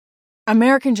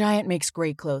American Giant makes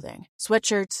great clothing,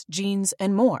 sweatshirts, jeans,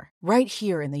 and more right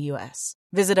here in the U.S.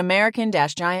 Visit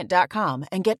American-Giant.com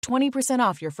and get 20%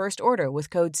 off your first order with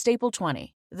code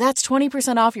STAPLE20. That's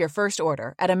 20% off your first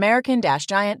order at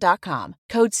American-Giant.com,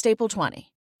 code STAPLE20.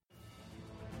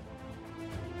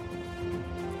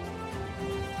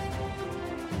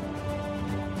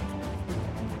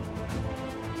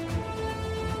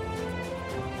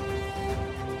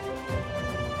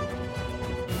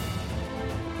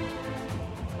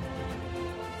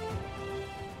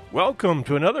 Welcome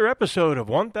to another episode of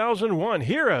 1001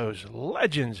 Heroes,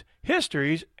 Legends,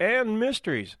 Histories, and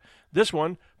Mysteries. This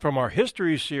one, from our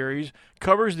History series,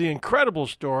 covers the incredible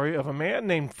story of a man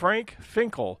named Frank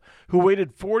Finkle, who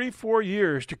waited 44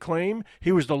 years to claim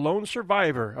he was the lone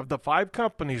survivor of the 5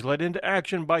 companies led into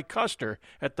action by Custer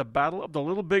at the Battle of the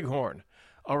Little Bighorn.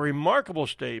 A remarkable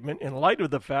statement in light of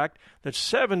the fact that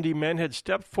 70 men had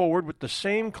stepped forward with the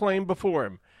same claim before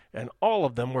him, and all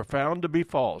of them were found to be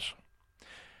false.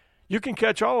 You can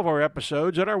catch all of our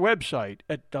episodes at our website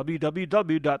at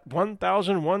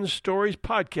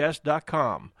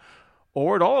www.1001storiespodcast.com,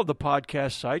 or at all of the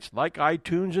podcast sites like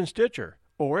iTunes and Stitcher,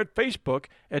 or at Facebook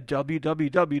at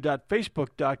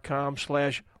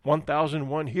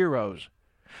www.facebook.com/1001heroes.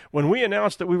 When we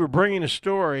announced that we were bringing a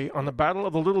story on the Battle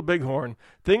of the Little Bighorn,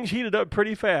 things heated up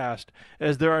pretty fast,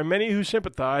 as there are many who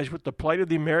sympathize with the plight of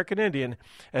the American Indian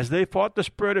as they fought the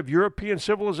spread of European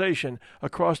civilization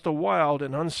across the wild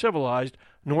and uncivilized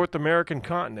North American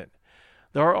continent.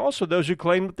 There are also those who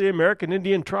claim that the American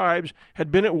Indian tribes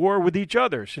had been at war with each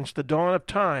other since the dawn of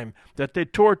time, that they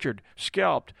tortured,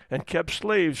 scalped, and kept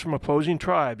slaves from opposing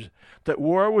tribes, that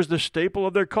war was the staple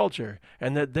of their culture,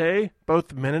 and that they,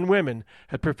 both men and women,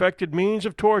 had perfected means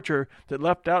of torture that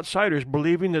left outsiders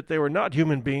believing that they were not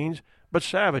human beings, but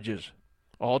savages.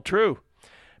 All true.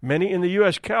 Many in the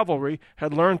U.S. cavalry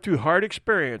had learned through hard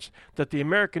experience that the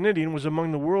American Indian was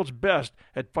among the world's best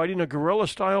at fighting a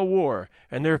guerrilla-style war,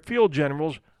 and their field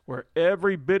generals were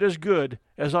every bit as good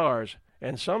as ours,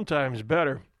 and sometimes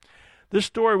better. This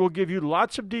story will give you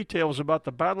lots of details about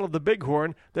the Battle of the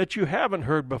Bighorn that you haven't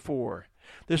heard before.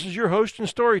 This is your host and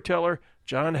storyteller,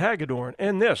 John Hagedorn,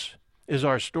 and this is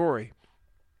our story.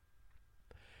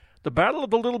 The Battle of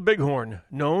the Little Bighorn,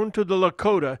 known to the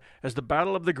Lakota as the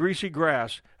Battle of the Greasy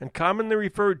Grass, and commonly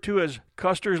referred to as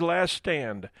Custer's Last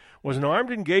Stand, was an armed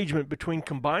engagement between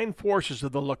combined forces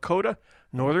of the Lakota,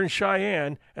 Northern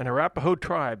Cheyenne, and Arapaho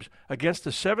tribes against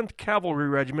the 7th Cavalry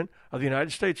Regiment of the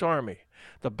United States Army.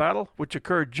 The battle, which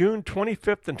occurred June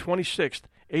 25th and 26th,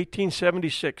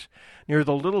 1876, near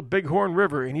the Little Bighorn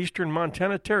River in eastern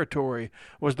Montana Territory,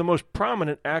 was the most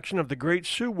prominent action of the Great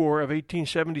Sioux War of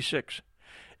 1876.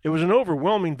 It was an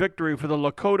overwhelming victory for the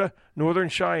Lakota, Northern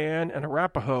Cheyenne, and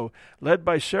Arapaho, led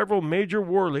by several major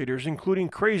war leaders, including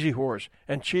Crazy Horse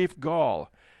and Chief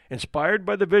Gall, inspired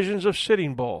by the visions of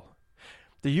Sitting Bull.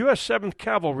 The U.S. 7th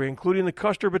Cavalry, including the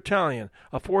Custer Battalion,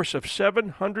 a force of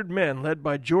 700 men led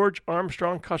by George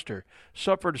Armstrong Custer,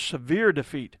 suffered a severe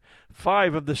defeat.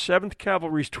 5 of the 7th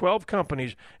Cavalry's 12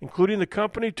 companies, including the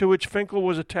company to which Finkle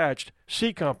was attached,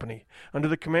 C Company, under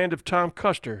the command of Tom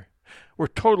Custer, were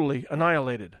totally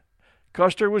annihilated.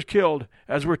 Custer was killed,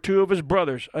 as were 2 of his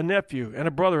brothers, a nephew and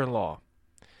a brother-in-law.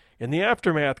 In the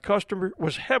aftermath, Custer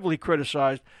was heavily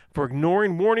criticized for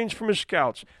ignoring warnings from his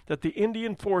scouts that the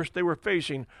Indian force they were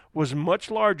facing was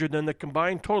much larger than the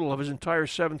combined total of his entire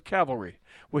 7th Cavalry,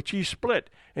 which he split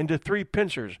into 3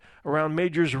 pincers around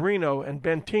Majors Reno and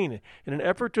Benteen in an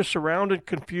effort to surround and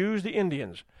confuse the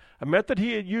Indians, a method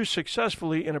he had used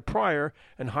successfully in a prior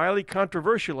and highly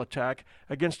controversial attack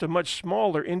against a much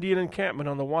smaller Indian encampment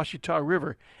on the Washita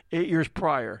River 8 years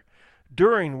prior,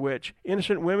 during which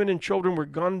innocent women and children were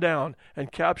gunned down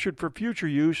and captured for future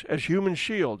use as human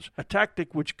shields, a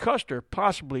tactic which Custer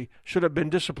possibly should have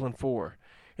been disciplined for.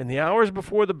 In the hours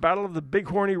before the Battle of the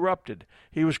Bighorn erupted,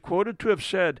 he was quoted to have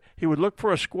said he would look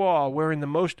for a squaw wearing the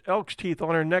most elk's teeth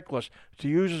on her necklace to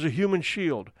use as a human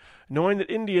shield, knowing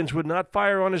that Indians would not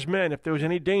fire on his men if there was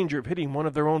any danger of hitting one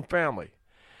of their own family.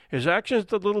 His actions at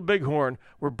the Little Bighorn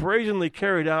were brazenly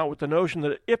carried out with the notion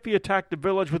that if he attacked a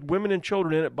village with women and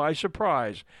children in it by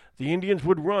surprise, the Indians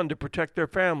would run to protect their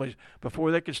families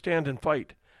before they could stand and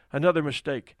fight. Another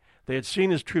mistake. They had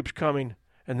seen his troops coming,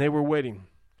 and they were waiting.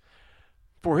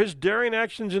 For his daring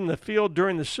actions in the field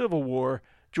during the Civil War,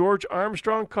 George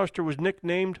Armstrong Custer was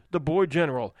nicknamed the Boy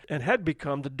General and had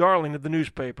become the darling of the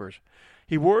newspapers.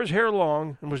 He wore his hair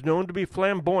long and was known to be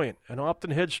flamboyant and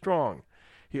often headstrong.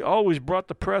 He always brought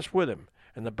the press with him,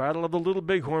 and the Battle of the Little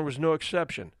Bighorn was no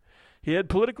exception. He had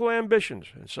political ambitions,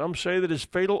 and some say that his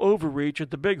fatal overreach at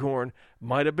the Bighorn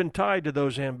might have been tied to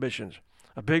those ambitions.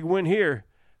 A big win here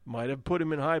might have put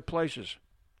him in high places.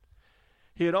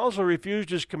 He had also refused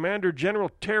his Commander General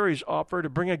Terry's offer to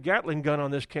bring a Gatling gun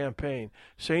on this campaign,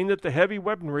 saying that the heavy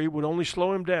weaponry would only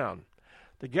slow him down.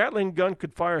 The Gatling gun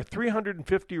could fire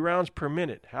 350 rounds per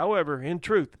minute. However, in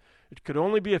truth, it could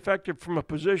only be effective from a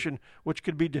position which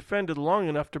could be defended long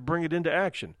enough to bring it into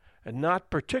action, and not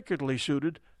particularly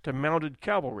suited to mounted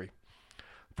cavalry.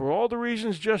 For all the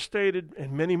reasons just stated,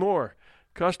 and many more,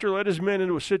 Custer led his men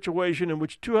into a situation in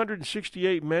which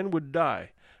 268 men would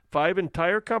die. 5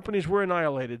 entire companies were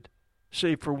annihilated,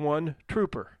 save for one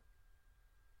trooper.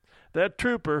 That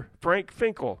trooper, Frank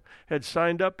Finkel, had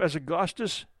signed up as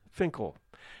Augustus Finkel,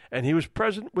 and he was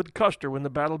present with Custer when the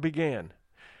battle began.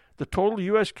 The total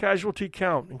U.S. casualty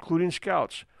count, including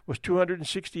scouts, was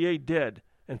 268 dead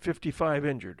and 55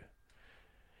 injured.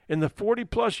 In the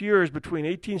 40-plus years between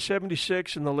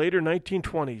 1876 and the later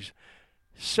 1920s,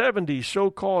 70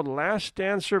 so-called last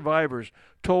stand survivors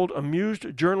told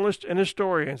amused journalists and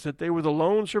historians that they were the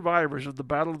lone survivors of the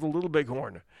Battle of the Little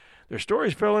Bighorn. Their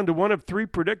stories fell into one of 3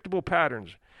 predictable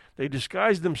patterns. They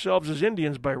disguised themselves as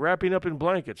Indians by wrapping up in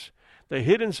blankets. They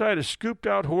hid inside a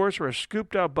scooped-out horse or a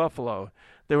scooped-out buffalo.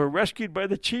 They were rescued by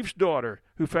the chief's daughter,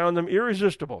 who found them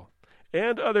irresistible,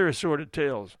 and other assorted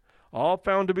tales, all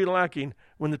found to be lacking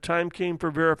when the time came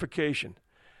for verification.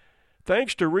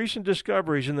 Thanks to recent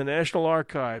discoveries in the National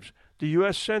Archives, the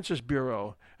U.S. Census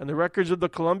Bureau, and the records of the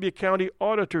Columbia County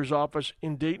Auditor's Office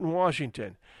in Dayton,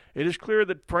 Washington, it is clear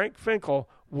that Frank Finkel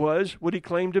was what he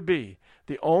claimed to be,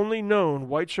 the only known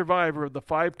white survivor of the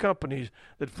 5 companies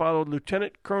that followed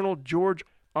Lieutenant Colonel George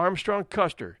Armstrong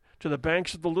Custer to the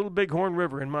banks of the Little Bighorn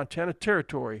River in Montana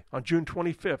Territory on June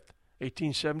 25,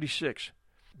 1876.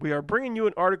 We are bringing you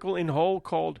an article in whole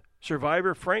called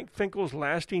Survivor Frank Finkel's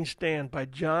Lasting Stand by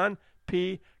John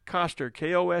P. Koster,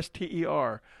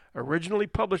 Koster, originally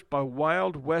published by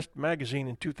Wild West Magazine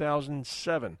in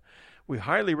 2007. We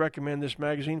highly recommend this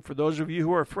magazine for those of you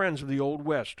who are friends of the Old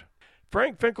West.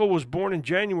 Frank Finkel was born in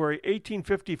January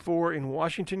 1854 in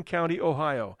Washington County,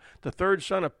 Ohio, the 3rd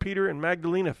son of Peter and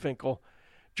Magdalena Finkel,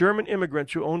 German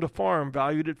immigrants who owned a farm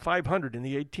valued at $500 in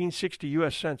the 1860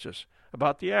 U.S. Census,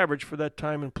 about the average for that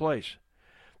time and place.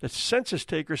 The census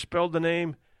taker spelled the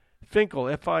name Finkel,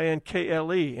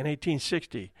 F-I-N-K-L-E, in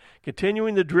 1860,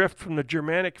 continuing the drift from the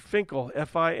Germanic Finkel,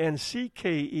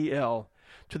 F-I-N-C-K-E-L,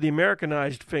 to the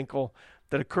Americanized Finkel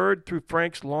that occurred through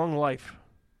Frank's long life.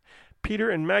 Peter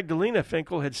and Magdalena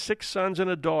Finkel had 6 sons and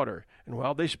a daughter, and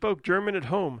while they spoke German at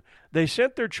home, they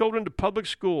sent their children to public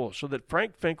school so that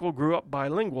Frank Finkel grew up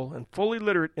bilingual and fully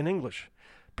literate in English.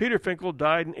 Peter Finkel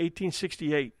died in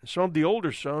 1868, and some of the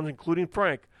older sons, including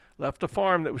Frank, left a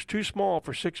farm that was too small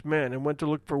for 6 men and went to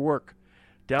look for work.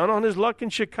 Down on his luck in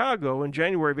Chicago in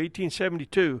January of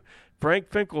 1872,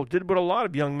 Frank Finkel did what a lot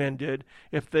of young men did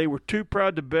if they were too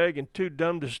proud to beg and too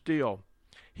dumb to steal.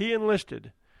 He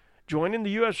enlisted. Joining the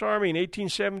U.S. Army in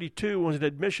 1872 was an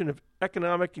admission of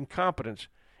economic incompetence.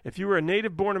 If you were a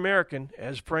native-born American,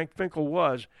 as Frank Finkel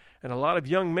was, and a lot of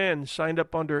young men signed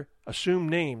up under assumed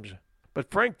names.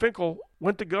 But Frank Finkel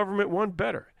went to government one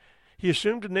better. He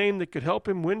assumed a name that could help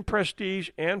him win prestige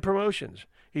and promotions.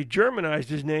 He Germanized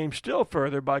his name still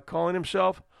further by calling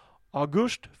himself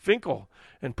August Finkel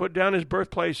and put down his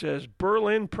birthplace as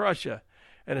Berlin, Prussia,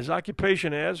 and his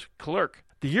occupation as clerk.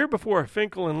 The year before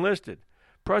Finkel enlisted,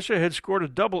 Prussia had scored a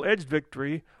double-edged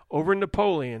victory over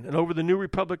Napoleon and over the new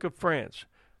Republic of France.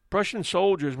 Prussian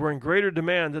soldiers were in greater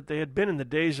demand than they had been in the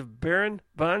days of Baron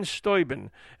von Steuben,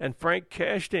 and Frank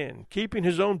cashed in. Keeping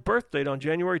his own birth date on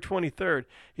January 23rd,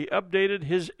 he updated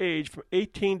his age from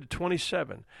 18 to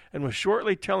 27, and was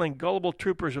shortly telling gullible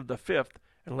troopers of the 5th,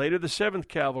 and later the 7th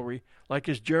Cavalry, like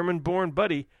his German-born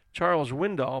buddy, Charles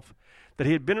Windolf, that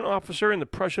he had been an officer in the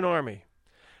Prussian army.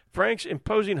 Frank's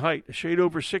imposing height, a shade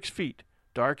over 6 feet,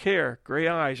 dark hair, gray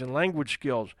eyes, and language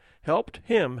skills helped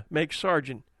him make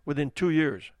sergeant within 2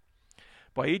 years.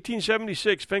 By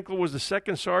 1876, Finkel was the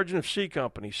 2nd Sergeant of C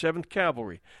Company, 7th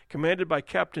Cavalry, commanded by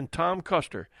Captain Tom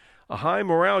Custer, a high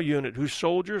morale unit whose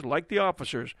soldiers, like the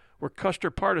officers, were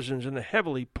Custer partisans in the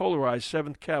heavily polarized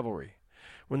 7th Cavalry.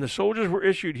 When the soldiers were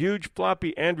issued huge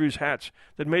floppy Andrews hats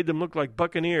that made them look like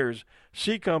buccaneers,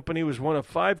 C Company was one of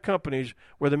 5 companies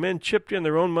where the men chipped in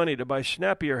their own money to buy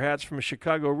snappier hats from a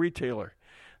Chicago retailer.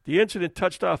 The incident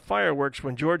touched off fireworks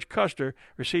when George Custer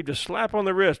received a slap on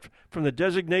the wrist from the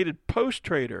designated post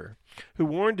trader, who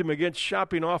warned him against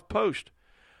shopping off post.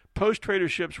 Post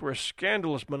traderships were a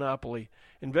scandalous monopoly.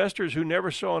 Investors who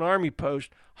never saw an army post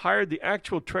hired the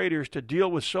actual traders to deal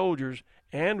with soldiers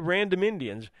and random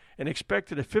Indians and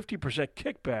expected a 50%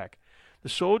 kickback. The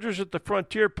soldiers at the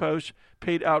frontier posts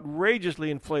paid outrageously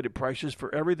inflated prices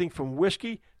for everything from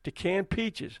whiskey to canned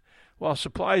peaches, while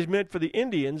supplies meant for the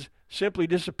Indians simply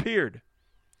disappeared.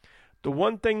 The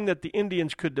one thing that the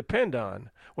Indians could depend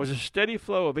on was a steady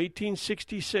flow of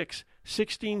 1866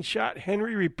 16-shot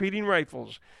Henry repeating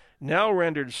rifles, now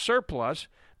rendered surplus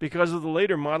because of the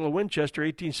later model Winchester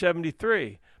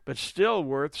 1873, but still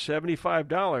worth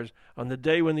 $75 on the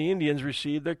day when the Indians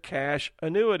received their cash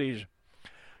annuities.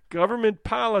 Government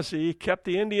policy kept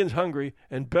the Indians hungry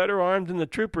and better armed than the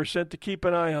troopers sent to keep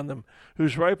an eye on them,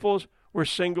 whose rifles were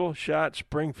single-shot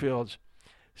Springfields.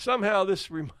 Somehow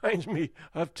this reminds me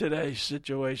of today's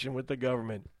situation with the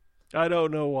government. I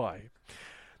don't know why.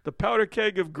 The powder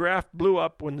keg of graft blew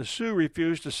up when the Sioux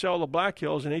refused to sell the Black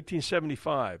Hills in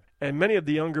 1875, and many of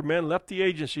the younger men left the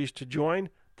agencies to join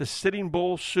the Sitting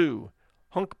Bull Sioux,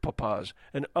 Hunkpapas,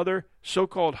 and other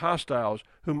so-called hostiles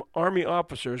whom Army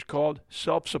officers called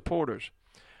self-supporters.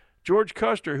 George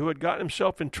Custer, who had gotten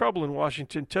himself in trouble in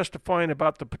Washington testifying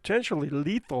about the potentially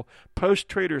lethal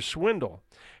post-trader swindle,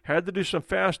 had to do some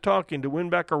fast talking to win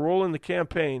back a role in the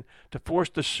campaign to force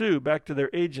the Sioux back to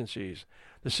their agencies.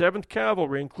 The 7th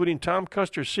Cavalry, including Tom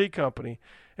Custer's C Company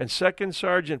and 2nd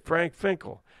Sergeant Frank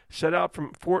Finkel, set out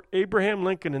from Fort Abraham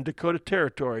Lincoln in Dakota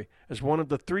Territory as one of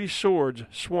the 3 swords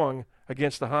swung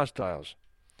against the hostiles.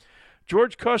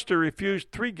 George Custer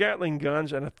refused 3 Gatling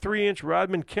guns and a 3-inch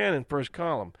Rodman cannon for his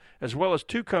column, as well as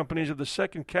 2 companies of the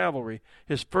 2nd Cavalry,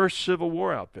 his first Civil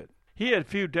War outfit. He had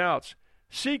few doubts.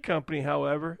 C Company,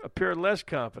 however, appeared less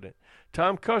confident.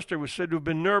 Tom Custer was said to have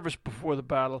been nervous before the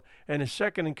battle, and his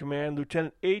second-in-command,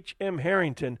 Lieutenant H.M.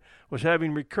 Harrington, was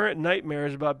having recurrent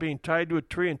nightmares about being tied to a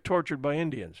tree and tortured by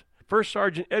Indians. First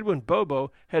Sergeant Edwin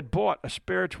Bobo had bought a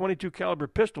spare .22 caliber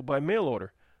pistol by mail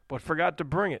order, but forgot to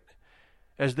bring it.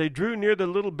 As they drew near the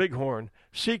Little Bighorn,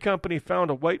 C Company found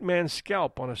a white man's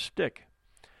scalp on a stick.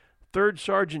 Third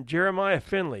Sergeant Jeremiah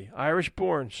Finley,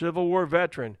 Irish-born, Civil War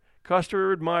veteran,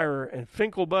 Custer admirer, and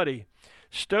Finkel buddy,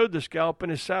 stowed the scalp in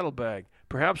his saddlebag,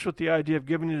 perhaps with the idea of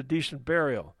giving it a decent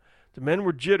burial. The men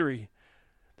were jittery.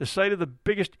 The sight of the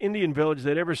biggest Indian village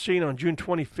they'd ever seen on June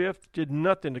 25th did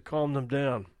nothing to calm them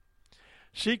down.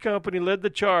 C Company led the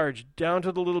charge down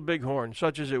to the Little Bighorn,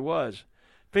 such as it was.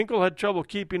 Finkel had trouble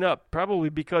keeping up, probably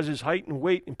because his height and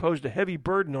weight imposed a heavy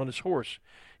burden on his horse.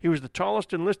 He was the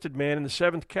tallest enlisted man in the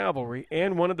 7th Cavalry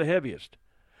and one of the heaviest.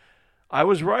 I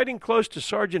was riding close to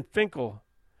Sergeant Finkel,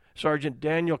 Sergeant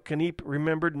Daniel Kneep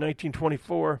remembered in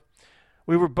 1924.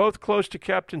 We were both close to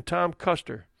Captain Tom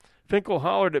Custer. Finkel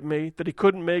hollered at me that he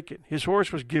couldn't make it. His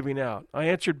horse was giving out. I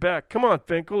answered back, "Come on,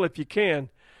 Finkel, if you can."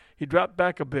 He dropped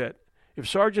back a bit. If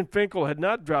Sergeant Finkel had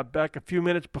not dropped back a few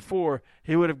minutes before,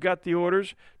 he would have got the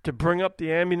orders to bring up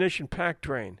the ammunition pack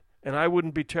train, and I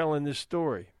wouldn't be telling this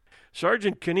story.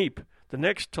 Sergeant Kneep, the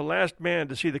next to last man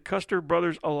to see the Custer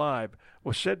brothers alive,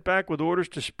 was sent back with orders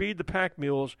to speed the pack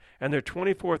mules and their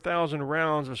 24,000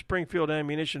 rounds of Springfield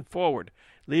ammunition forward,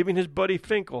 leaving his buddy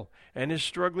Finkel and his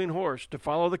struggling horse to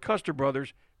follow the Custer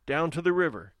brothers down to the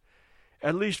river.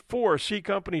 At least 4 C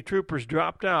Company troopers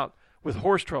dropped out with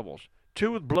horse troubles,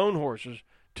 2 with blown horses,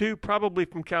 2 probably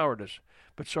from cowardice,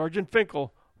 but Sergeant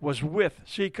Finkel was with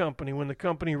C Company when the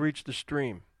company reached the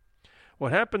stream.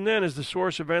 What happened then is the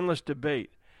source of endless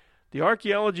debate. The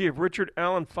archaeology of Richard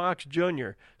Allen Fox,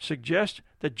 Jr. suggests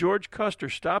that George Custer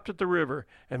stopped at the river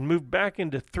and moved back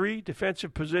into 3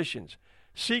 defensive positions.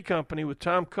 C Company, with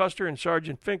Tom Custer and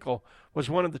Sergeant Finkel, was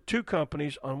one of the 2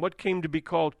 companies on what came to be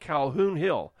called Calhoun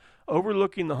Hill,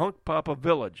 overlooking the Hunkpapa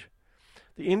village.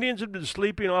 The Indians had been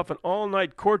sleeping off an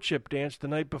all-night courtship dance the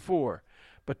night before,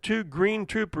 but 2 green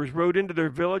troopers rode into their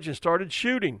village and started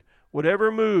shooting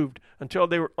whatever moved until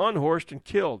they were unhorsed and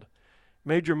killed.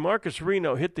 Major Marcus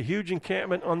Reno hit the huge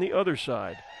encampment on the other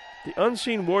side. The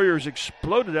unseen warriors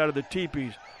exploded out of the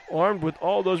teepees, armed with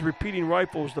all those repeating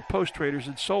rifles the post traders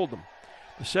had sold them.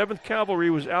 The 7th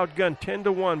Cavalry was outgunned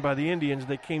 10-1 by the Indians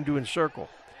they came to encircle.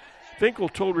 Finkel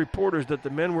told reporters that the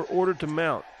men were ordered to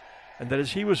mount, and that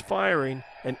as he was firing,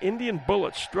 an Indian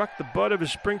bullet struck the butt of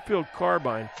his Springfield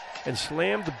carbine and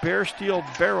slammed the bare steel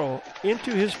barrel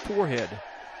into his forehead.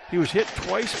 He was hit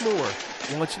twice more,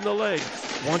 once in the leg,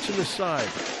 once in the side.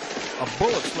 A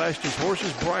bullet slashed his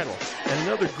horse's bridle, and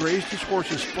another grazed his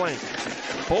horse's flank.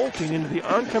 Bolting into the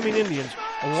oncoming Indians,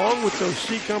 along with those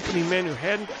C Company men who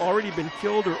hadn't already been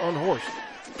killed or unhorsed,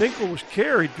 Finkel was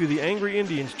carried through the angry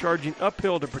Indians charging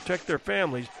uphill to protect their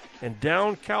families and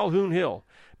down Calhoun Hill,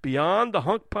 beyond the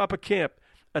Hunkpapa camp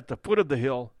at the foot of the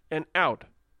hill, and out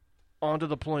onto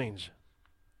the plains.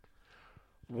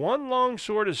 One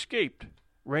longsword escaped.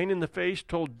 Rain in the Face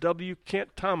told W.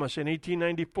 Kent Thomas in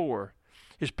 1894.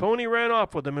 His pony ran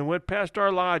off with him and went past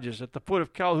our lodges at the foot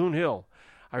of Calhoun Hill.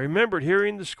 I remembered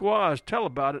hearing the squaws tell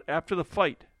about it after the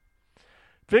fight.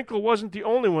 Finkel wasn't the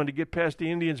only one to get past the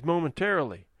Indians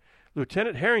momentarily.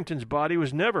 Lieutenant Harrington's body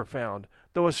was never found,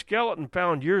 though a skeleton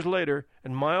found years later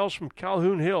and miles from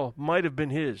Calhoun Hill might have been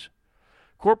his.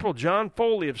 Corporal John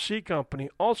Foley of C Company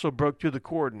also broke through the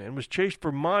cordon and was chased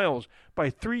for miles by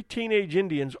 3 teenage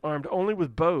Indians armed only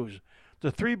with bows.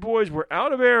 The 3 boys were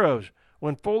out of arrows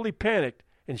when Foley panicked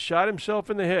and shot himself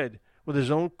in the head with his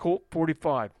own Colt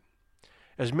 .45.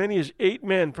 As many as 8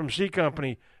 men from C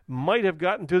Company might have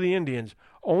gotten to the Indians,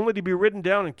 only to be ridden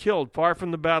down and killed far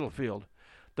from the battlefield.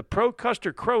 The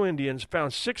pro-Custer Crow Indians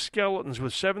found 6 skeletons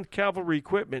with 7th Cavalry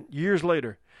equipment years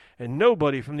later, and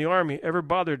nobody from the Army ever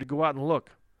bothered to go out and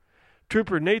look.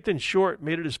 Trooper Nathan Short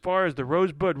made it as far as the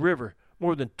Rosebud River,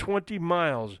 more than 20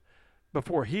 miles,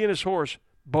 before he and his horse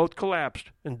both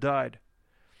collapsed and died.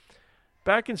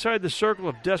 Back inside the circle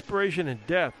of desperation and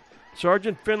death,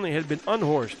 Sergeant Finley had been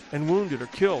unhorsed and wounded or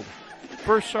killed.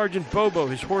 First Sergeant Bobo,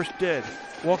 his horse dead,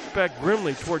 walked back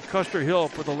grimly toward Custer Hill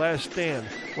for the last stand,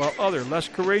 while other, less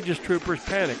courageous troopers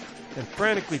panicked and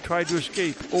frantically tried to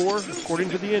escape or, according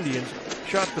to the Indians,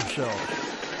 shot themselves.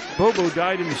 Bobo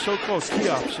died in the so-called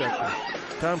Kiowa sector.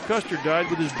 Tom Custer died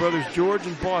with his brothers George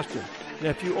and Boston,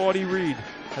 nephew Audie Reed,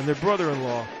 and their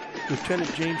brother-in-law,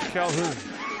 Lieutenant James Calhoun.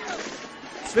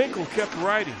 Finkel kept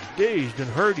riding, dazed and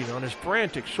hurting on his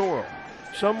frantic sorrel.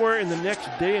 Somewhere in the next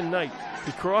day and night,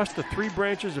 he crossed the 3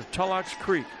 branches of Tulloch's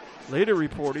Creek, later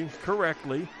reporting,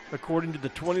 correctly, according to the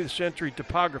 20th century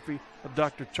topography of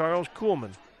Dr. Charles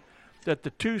Kuhlman, that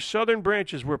the 2 southern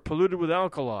branches were polluted with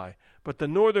alkali, but the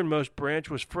northernmost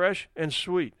branch was fresh and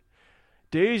sweet.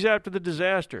 Days after the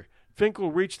disaster,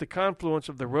 Finkel reached the confluence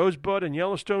of the Rosebud and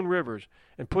Yellowstone rivers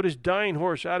and put his dying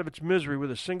horse out of its misery with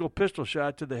a single pistol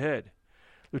shot to the head.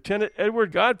 Lieutenant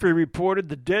Edward Godfrey reported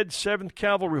the dead 7th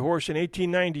Cavalry horse in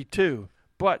 1892,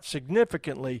 but,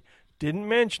 significantly, didn't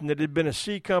mention that it had been a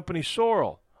C Company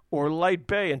sorrel, or light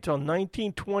bay, until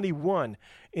 1921,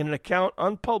 in an account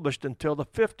unpublished until the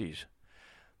 50s.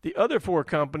 The other 4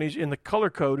 companies in the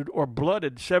color-coded or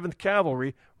blooded 7th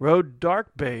Cavalry rode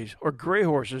dark bays, or gray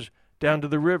horses, down to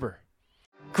the river.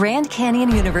 Grand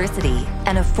Canyon University,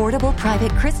 an affordable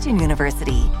private Christian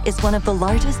university, is one of the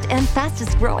largest and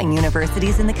fastest-growing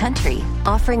universities in the country,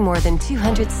 offering more than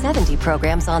 270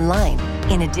 programs online.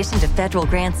 In addition to federal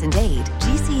grants and aid,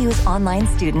 GCU's online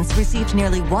students received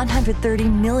nearly $130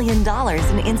 million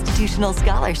in institutional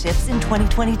scholarships in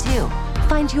 2022.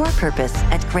 Find your purpose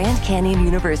at Grand Canyon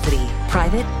University.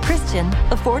 Private, Christian,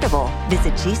 affordable.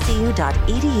 Visit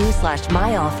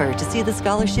gcu.edu/myoffer to see the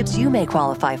scholarships you may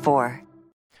qualify for.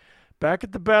 Back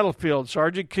at the battlefield,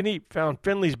 Sergeant Kniep found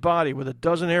Finley's body with a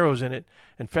dozen arrows in it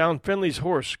and found Finley's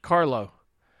horse, Carlo.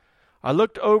 I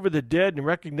looked over the dead and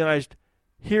recognized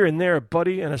here and there a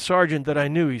buddy and a sergeant that I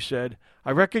knew, he said.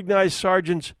 I recognized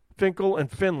Sergeants Finkel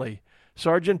and Finley.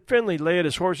 Sergeant Finley lay at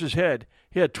his horse's head.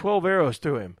 He had 12 arrows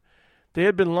through him. They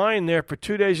had been lying there for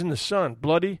 2 days in the sun,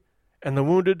 bloody, and the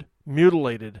wounded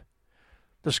mutilated.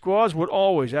 The squaws would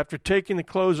always, after taking the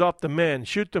clothes off the men,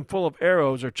 shoot them full of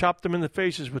arrows or chop them in the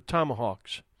faces with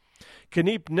tomahawks.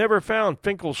 Kniep never found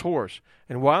Finkel's horse,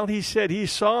 and while he said he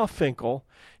saw Finkel,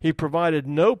 he provided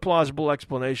no plausible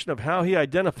explanation of how he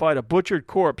identified a butchered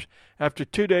corpse after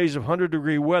 2 days of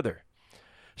 100-degree weather.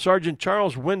 Sergeant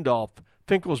Charles Windolph,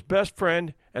 Finkel's best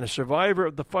friend and a survivor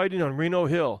of the fighting on Reno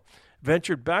Hill,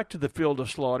 ventured back to the field of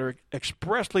slaughter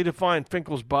expressly to find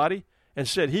Finkel's body and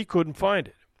said he couldn't find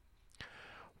it.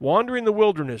 Wandering the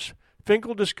wilderness,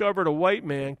 Finkel discovered a white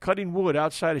man cutting wood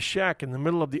outside a shack in the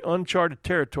middle of the uncharted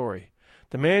territory.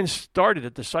 The man started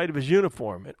at the sight of his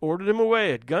uniform and ordered him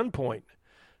away at gunpoint.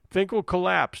 Finkel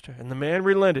collapsed, and the man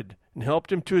relented and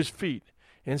helped him to his feet.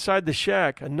 Inside the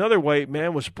shack, another white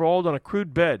man was sprawled on a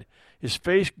crude bed, his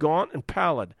face gaunt and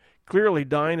pallid, clearly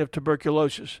dying of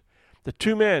tuberculosis. The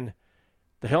 2 men,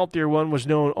 the healthier one was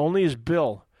known only as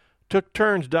Bill, took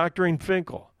turns doctoring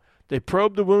Finkel. They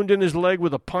probed the wound in his leg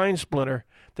with a pine splinter,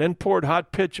 then poured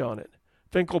hot pitch on it.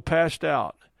 Finkel passed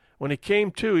out. When he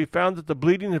came to, he found that the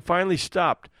bleeding had finally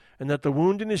stopped and that the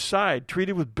wound in his side,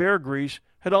 treated with bear grease,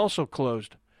 had also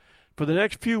closed. For the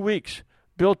next few weeks,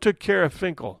 Bill took care of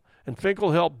Finkel, and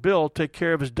Finkel helped Bill take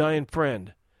care of his dying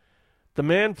friend. The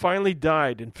man finally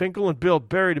died, and Finkel and Bill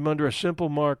buried him under a simple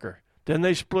marker. Then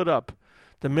they split up.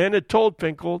 The men had told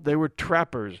Finkel they were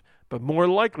trappers, but more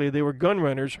likely they were gun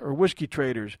runners or whiskey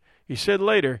traders. He said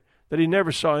later that he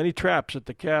never saw any traps at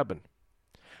the cabin.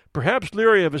 Perhaps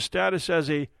leery of his status as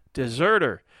a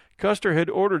deserter, Custer had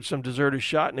ordered some deserters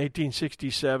shot in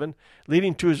 1867,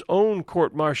 leading to his own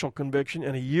court-martial conviction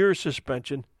and a year's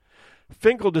suspension.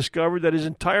 Finkel discovered that his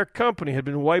entire company had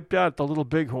been wiped out at the Little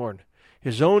Bighorn.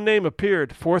 His own name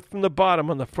appeared, 4th from the bottom,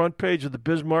 on the front page of the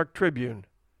Bismarck Tribune.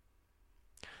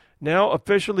 Now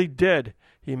officially dead,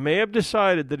 he may have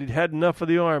decided that he'd had enough of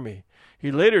the Army.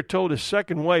 He later told his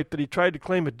second wife that he tried to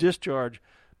claim a discharge,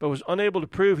 but was unable to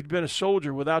prove he'd been a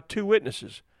soldier without 2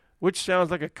 witnesses, which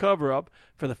sounds like a cover-up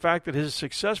for the fact that his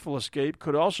successful escape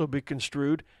could also be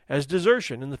construed as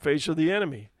desertion in the face of the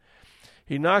enemy.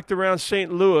 He knocked around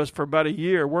St. Louis for about a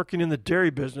year working in the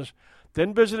dairy business,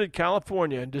 then visited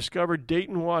California and discovered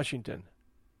Dayton, Washington.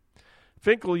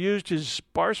 Finkel used his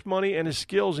sparse money and his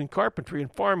skills in carpentry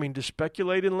and farming to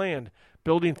speculate in land,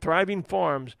 building thriving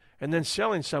farms, and then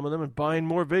selling some of them and buying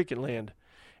more vacant land.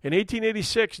 In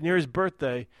 1886, near his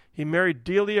birthday, he married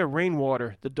Delia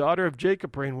Rainwater, the daughter of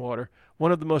Jacob Rainwater,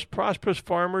 one of the most prosperous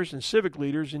farmers and civic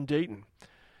leaders in Dayton.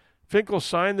 Finkel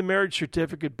signed the marriage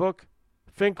certificate book,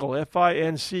 Finkel,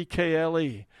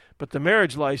 F-I-N-C-K-L-E, but the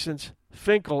marriage license,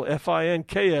 Finkel,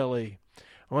 F-I-N-K-L-E.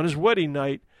 On his wedding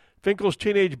night, Finkel's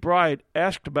teenage bride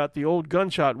asked about the old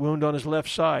gunshot wound on his left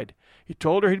side. He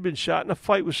told her he'd been shot in a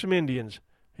fight with some Indians.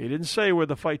 He didn't say where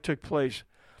the fight took place.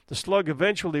 The slug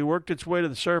eventually worked its way to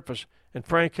the surface, and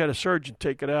Frank had a surgeon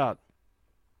take it out.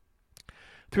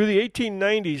 Through the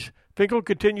 1890s, Finkel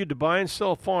continued to buy and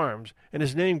sell farms, and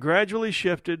his name gradually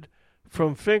shifted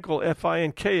from Finkel,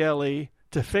 F-I-N-K-L-E,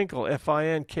 to Finkel,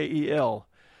 F-I-N-K-E-L.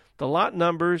 The lot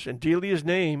numbers and Delia's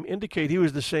name indicate he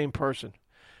was the same person.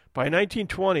 By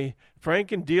 1920,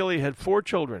 Frank and Delia had 4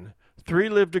 children. 3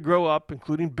 lived to grow up,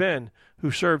 including Ben,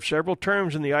 who served several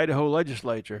terms in the Idaho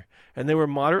legislature, and they were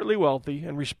moderately wealthy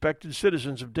and respected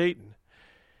citizens of Dayton.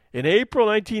 In April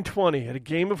 1920, at a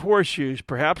game of horseshoes,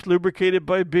 perhaps lubricated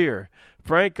by beer,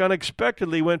 Frank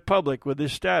unexpectedly went public with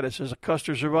his status as a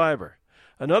Custer survivor.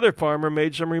 Another farmer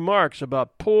made some remarks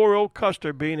about poor old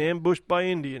Custer being ambushed by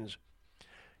Indians.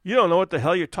 "You don't know what the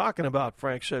hell you're talking about,"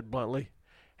 Frank said bluntly.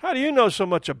 "How do you know so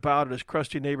much about it?" his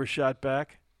crusty neighbor shot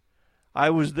back.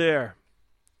 "I was there."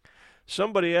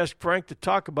 Somebody asked Frank to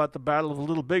talk about the Battle of the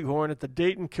Little Bighorn at the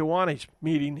Dayton Kiwanis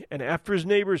meeting, and after his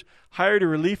neighbors hired a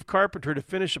relief carpenter to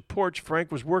finish a porch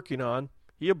Frank was working on,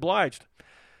 he obliged.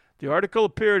 The article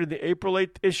appeared in the April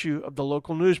 8th issue of the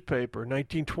local newspaper,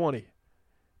 1920.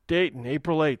 Dayton,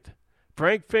 April 8th.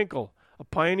 Frank Finkel, a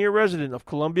pioneer resident of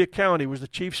Columbia County, was the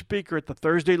chief speaker at the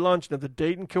Thursday luncheon of the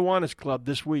Dayton Kiwanis Club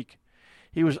this week.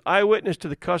 He was eyewitness to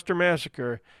the Custer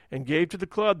Massacre and gave to the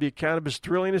club the account of his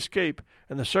thrilling escape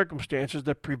and the circumstances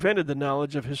that prevented the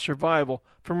knowledge of his survival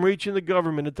from reaching the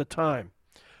government at the time.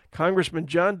 Congressman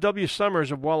John W.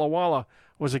 Summers of Walla Walla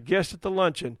was a guest at the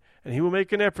luncheon, and he will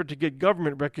make an effort to get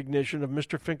government recognition of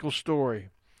Mr. Finkel's story.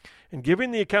 In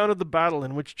giving the account of the battle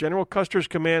in which General Custer's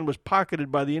command was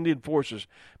pocketed by the Indian forces,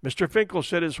 Mr. Finkel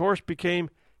said his horse became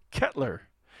Kettler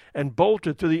and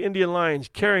bolted through the Indian lines,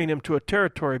 carrying him to a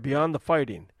territory beyond the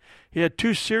fighting. He had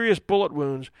 2 serious bullet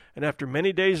wounds, and after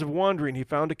many days of wandering, he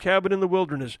found a cabin in the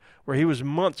wilderness where he was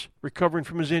months recovering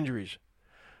from his injuries.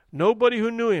 Nobody who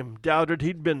knew him doubted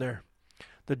he'd been there.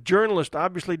 The journalist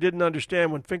obviously didn't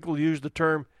understand when Finkel used the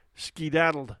term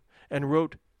skedaddled and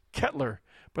wrote Kettler,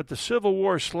 but the Civil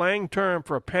War slang term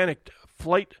for a panicked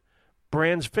flight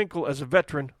brands Finkel as a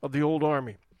veteran of the old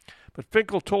Army. But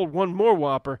Finkel told one more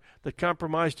whopper that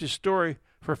compromised his story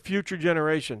for future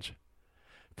generations.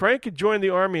 Frank had joined the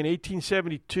Army in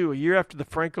 1872, a year after the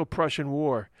Franco-Prussian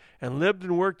War, and lived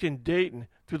and worked in Dayton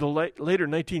through the later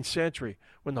 19th century,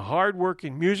 when the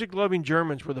hard-working, music-loving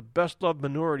Germans were the best-loved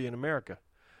minority in America.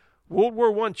 World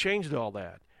War I changed all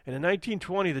that, and in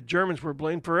 1920 the Germans were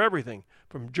blamed for everything,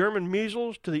 from German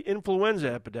measles to the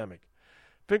influenza epidemic.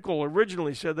 Finkel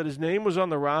originally said that his name was on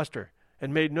the roster,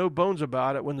 and made no bones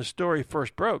about it when the story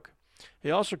first broke.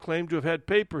 He also claimed to have had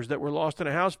papers that were lost in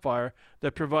a house fire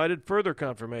that provided further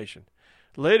confirmation.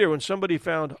 Later, when somebody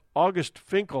found August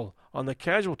Finkel on the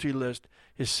casualty list,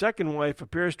 his second wife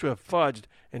appears to have fudged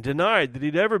and denied that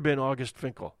he'd ever been August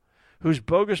Finkel, whose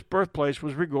bogus birthplace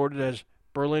was recorded as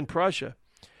Berlin, Prussia.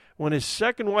 When his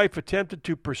second wife attempted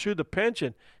to pursue the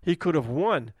pension he could have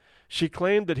won, she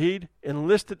claimed that he'd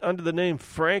enlisted under the name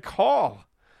Frank Hall.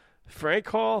 Frank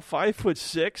Hall,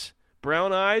 5'6",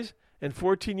 brown eyes, and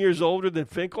 14 years older than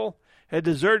Finkel, had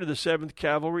deserted the 7th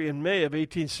Cavalry in May of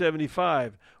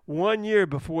 1875, 1 year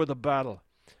before the battle.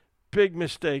 Big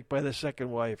mistake by the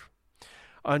second wife.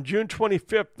 On June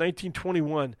 25,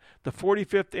 1921, the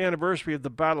 45th anniversary of the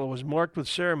battle was marked with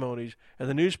ceremonies, and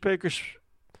the newspapers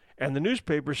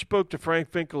spoke to Frank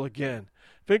Finkel again.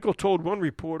 Finkel told one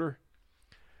reporter,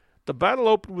 "The battle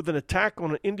opened with an attack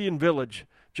on an Indian village.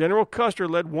 General Custer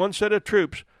led one set of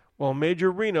troops, while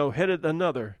Major Reno headed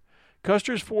another.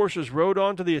 Custer's forces rode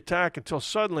on to the attack until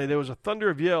suddenly there was a thunder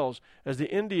of yells as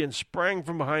the Indians sprang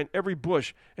from behind every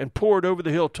bush and poured over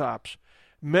the hilltops.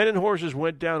 Men and horses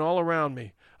went down all around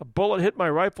me. A bullet hit my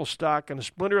rifle stock, and a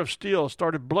splinter of steel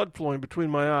started blood flowing between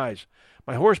my eyes.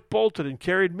 My horse bolted and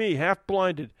carried me, half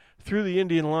blinded, through the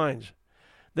Indian lines.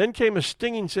 Then came a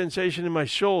stinging sensation in my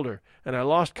shoulder, and I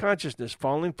lost consciousness,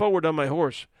 falling forward on my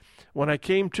horse. When I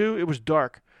came to, it was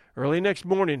dark. Early next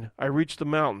morning, I reached the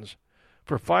mountains.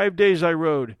 For 5 days I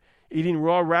rode, eating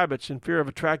raw rabbits in fear of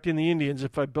attracting the Indians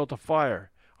if I built a fire.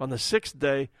 On the 6th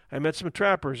day, I met some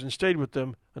trappers and stayed with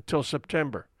them until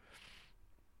September.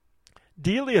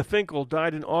 Delia Finkel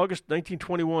died in August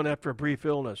 1921 after a brief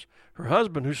illness. Her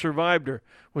husband, who survived her,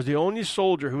 was the only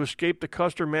soldier who escaped the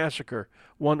Custer Massacre,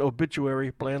 one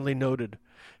obituary blandly noted.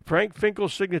 Frank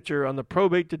Finkel's signature on the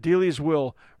probate to Delia's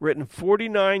will, written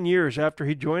 49 years after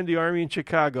he joined the Army in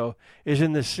Chicago, is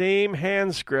in the same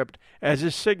hand script as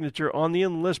his signature on the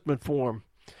enlistment form.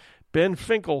 Ben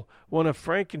Finkel, one of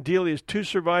Frank and Delia's 2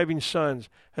 surviving sons,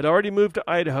 had already moved to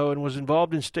Idaho and was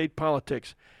involved in state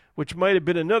politics, which might have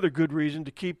been another good reason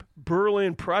to keep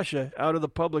Berlin, Prussia out of the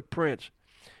public prints.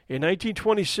 In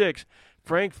 1926,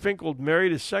 Frank Finkel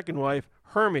married his second wife,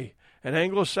 Hermie, an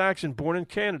Anglo-Saxon born in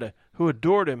Canada, who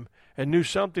adored him and knew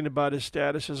something about his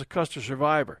status as a Custer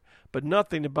survivor, but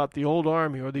nothing about the old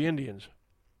Army or the Indians.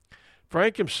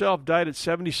 Frank himself died at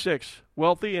 76,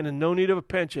 wealthy and in no need of a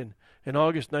pension, in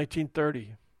August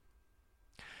 1930.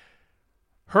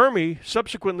 Hermie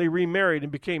subsequently remarried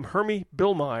and became Hermie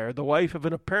Billmeyer, the wife of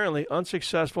an apparently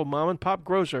unsuccessful mom-and-pop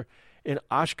grocer in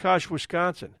Oshkosh,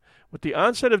 Wisconsin. With the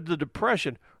onset of the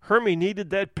Depression, Hermie needed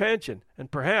that pension and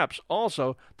perhaps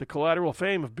also the collateral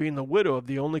fame of being the widow of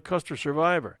the only Custer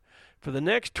survivor. For the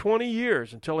next 20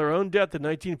 years, until her own death in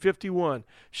 1951,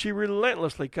 she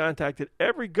relentlessly contacted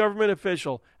every government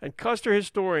official and Custer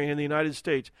historian in the United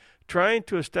States, trying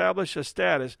to establish a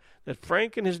status that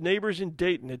Frank and his neighbors in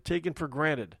Dayton had taken for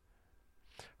granted.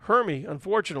 Hermie,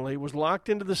 unfortunately, was locked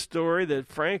into the story that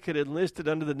Frank had enlisted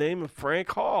under the name of Frank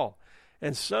Hall,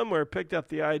 and somewhere picked up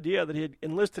the idea that he had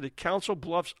enlisted at Council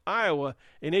Bluffs, Iowa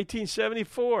in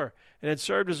 1874 and had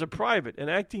served as a private and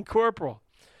acting corporal.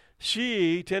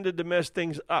 She tended to mess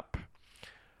things up.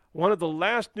 One of the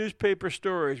last newspaper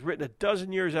stories, written a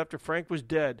dozen years after Frank was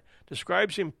dead,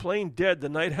 describes him playing dead the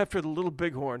night after the Little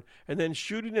Bighorn and then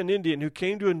shooting an Indian who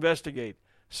came to investigate,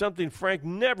 something Frank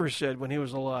never said when he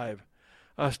was alive.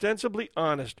 Ostensibly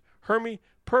honest, Hermie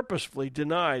purposefully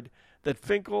denied that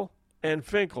Finkel and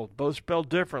Finkel, both spelled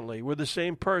differently, were the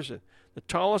same person. The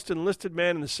tallest enlisted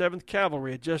man in the 7th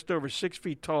Cavalry at just over 6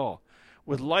 feet tall,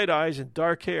 with light eyes and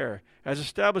dark hair, as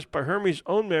established by Hermie's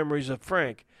own memories of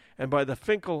Frank and by the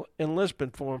Finkel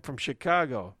enlistment form from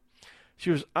Chicago. She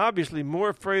was obviously more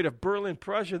afraid of Berlin,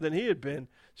 Prussia than he had been,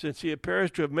 since he appears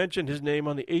to have mentioned his name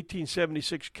on the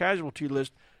 1876 casualty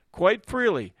list quite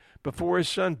freely before his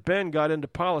son Ben got into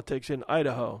politics in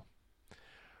Idaho.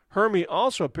 Hermie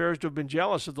also appears to have been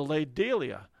jealous of the late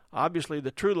Delia, obviously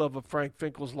the true love of Frank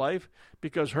Finkel's life,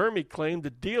 because Hermie claimed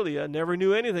that Delia never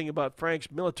knew anything about Frank's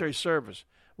military service,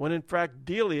 when in fact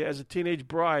Delia, as a teenage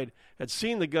bride, had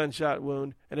seen the gunshot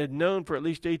wound and had known for at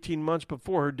least 18 months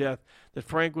before her death that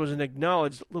Frank was an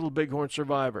acknowledged Little Bighorn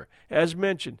survivor, as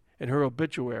mentioned in her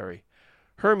obituary.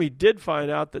 Hermie did find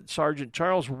out that Sergeant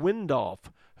Charles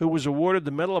Windolph, who was awarded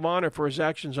the Medal of Honor for his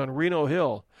actions on Reno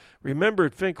Hill,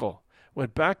 remembered Finkel,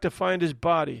 went back to find his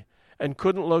body, and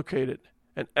couldn't locate it.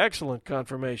 An excellent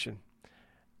confirmation.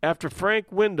 After Frank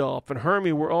Windolph and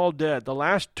Hermie were all dead, the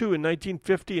last two in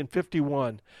 1950 and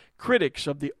 51, critics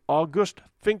of the August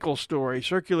Finkel story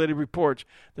circulated reports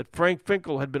that Frank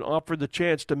Finkel had been offered the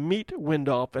chance to meet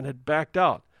Windolph and had backed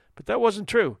out. But that wasn't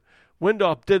true.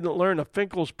 Windolph didn't learn of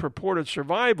Finkel's purported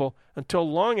survival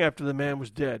until long after the man was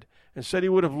dead, and said he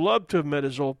would have loved to have met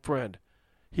his old friend.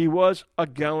 He was a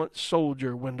gallant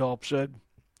soldier, Windolph said.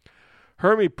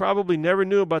 Hermie probably never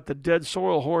knew about the dead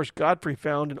sorrel horse Godfrey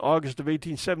found in August of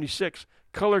 1876,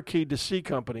 color-keyed to C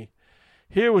Company.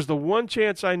 Here was the one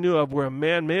chance I knew of where a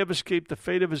man may have escaped the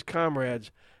fate of his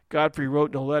comrades, Godfrey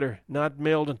wrote in a letter not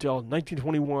mailed until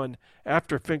 1921,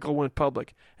 after Finkel went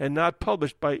public, and not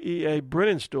published by E.A.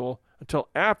 Brennenstuhl until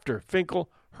after Finkel,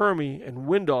 Hermie, and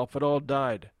Windolph had all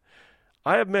died.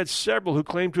 I have met several who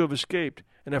claim to have escaped,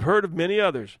 and have heard of many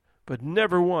others, but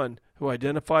never one who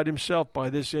identified himself by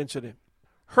this incident.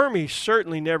 Hermie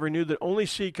certainly never knew that only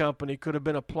C Company could have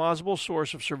been a plausible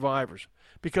source of survivors,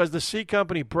 because the C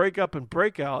Company breakup and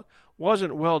breakout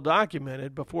wasn't well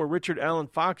documented before Richard Allen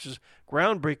Fox's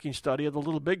groundbreaking study of the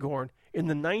Little Bighorn in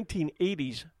the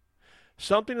 1980s.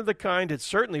 Something of the kind had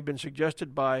certainly been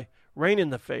suggested by Rain in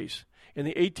the Face in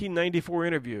the 1894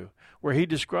 interview, where he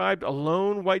described a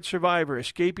lone white survivor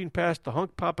escaping past the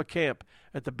Hunkpapa camp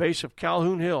at the base of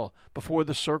Calhoun Hill before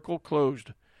the circle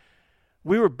closed.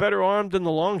 "We were better armed than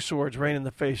the longswords,"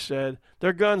 Rain-in-the-Face said.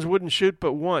 "Their guns wouldn't shoot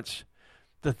but once.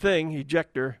 The thing,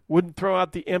 ejector, wouldn't throw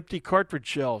out the empty cartridge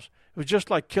shells. It was just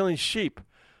like killing sheep.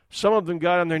 Some of them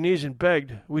got on their knees and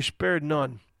begged. We spared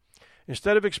none."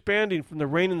 Instead of expanding from the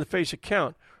Rain-in-the-Face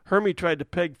account, Hermie tried to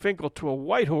peg Finkel to a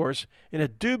white horse in a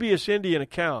dubious Indian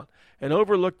account and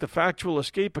overlooked the factual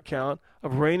escape account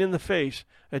of Rain-in-the-Face,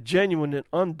 a genuine and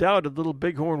undoubted Little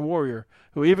Bighorn warrior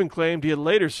who even claimed he had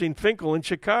later seen Finkel in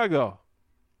Chicago.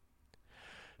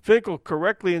 Finkel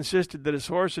correctly insisted that his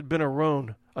horse had been a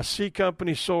roan, a C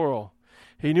Company sorrel.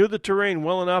 He knew the terrain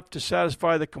well enough to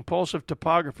satisfy the compulsive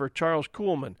topographer Charles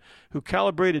Kuhlman, who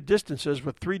calibrated distances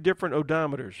with 3 different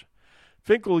odometers.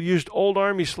 Finkel used Old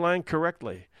Army slang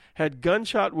correctly, had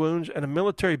gunshot wounds and a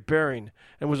military bearing,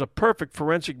 and was a perfect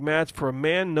forensic match for a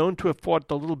man known to have fought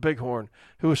the Little Bighorn,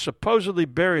 who was supposedly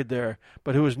buried there,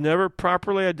 but who was never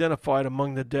properly identified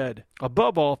among the dead.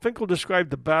 Above all, Finkel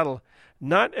described the battle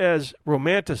not as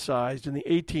romanticized in the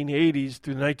 1880s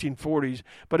through the 1940s,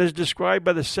 but as described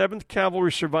by the 7th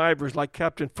Cavalry survivors like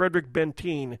Captain Frederick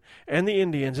Benteen and the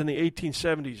Indians in the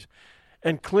 1870s,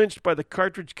 and clinched by the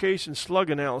cartridge case and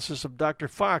slug analysis of Dr.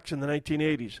 Fox in the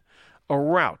 1980s. A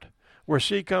rout where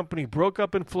C Company broke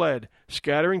up and fled,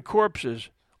 scattering corpses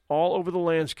all over the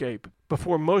landscape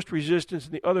before most resistance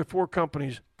in the other 4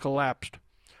 companies collapsed.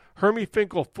 Hermie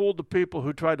Finkel fooled the people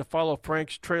who tried to follow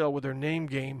Frank's trail with their name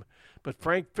game, but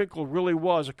Frank Finkel really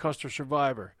was a Custer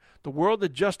survivor. The world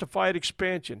that justified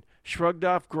expansion, shrugged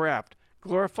off graft,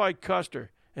 glorified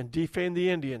Custer, and defamed the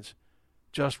Indians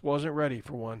just wasn't ready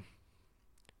for one.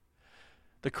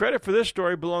 The credit for this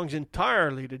story belongs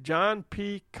entirely to John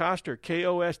P. Koster,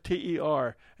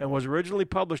 Koster, and was originally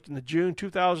published in the June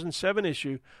 2007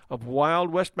 issue of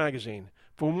Wild West Magazine.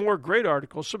 For more great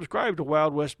articles, subscribe to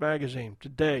Wild West Magazine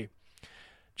today.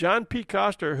 John P.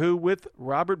 Koster, who with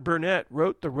Robert Burnett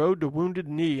wrote The Road to Wounded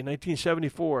Knee in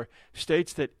 1974,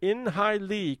 states that In-Hai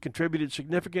Lee contributed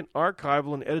significant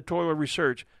archival and editorial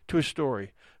research to his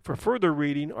story. For further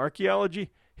reading, Archaeology,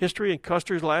 History, and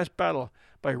Custer's Last Battle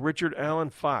by Richard Allen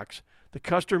Fox, The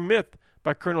Custer Myth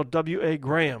by Colonel W.A.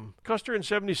 Graham, Custer in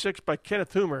 76 by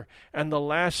Kenneth Hoomer, and The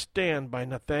Last Stand by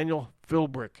Nathaniel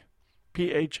Philbrick,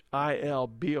 Philbrick.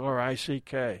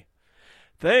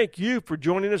 Thank you for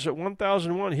joining us at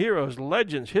 1001 Heroes,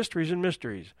 Legends, Histories, and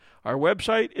Mysteries. Our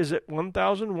website is at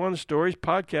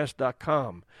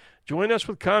 1001storiespodcast.com. Join us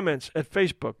with comments at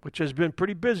Facebook, which has been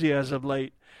pretty busy as of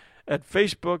late, at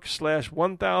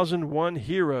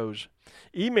Facebook/1001Heroes.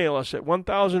 Email us at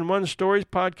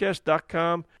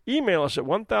 1001storiespodcast.com. Email us at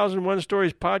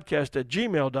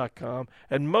 1001storiespodcast@gmail.com.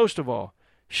 And most of all,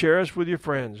 share us with your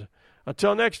friends.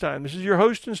 Until next time, this is your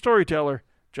host and storyteller,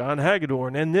 John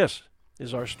Hagedorn, and this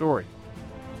is our story.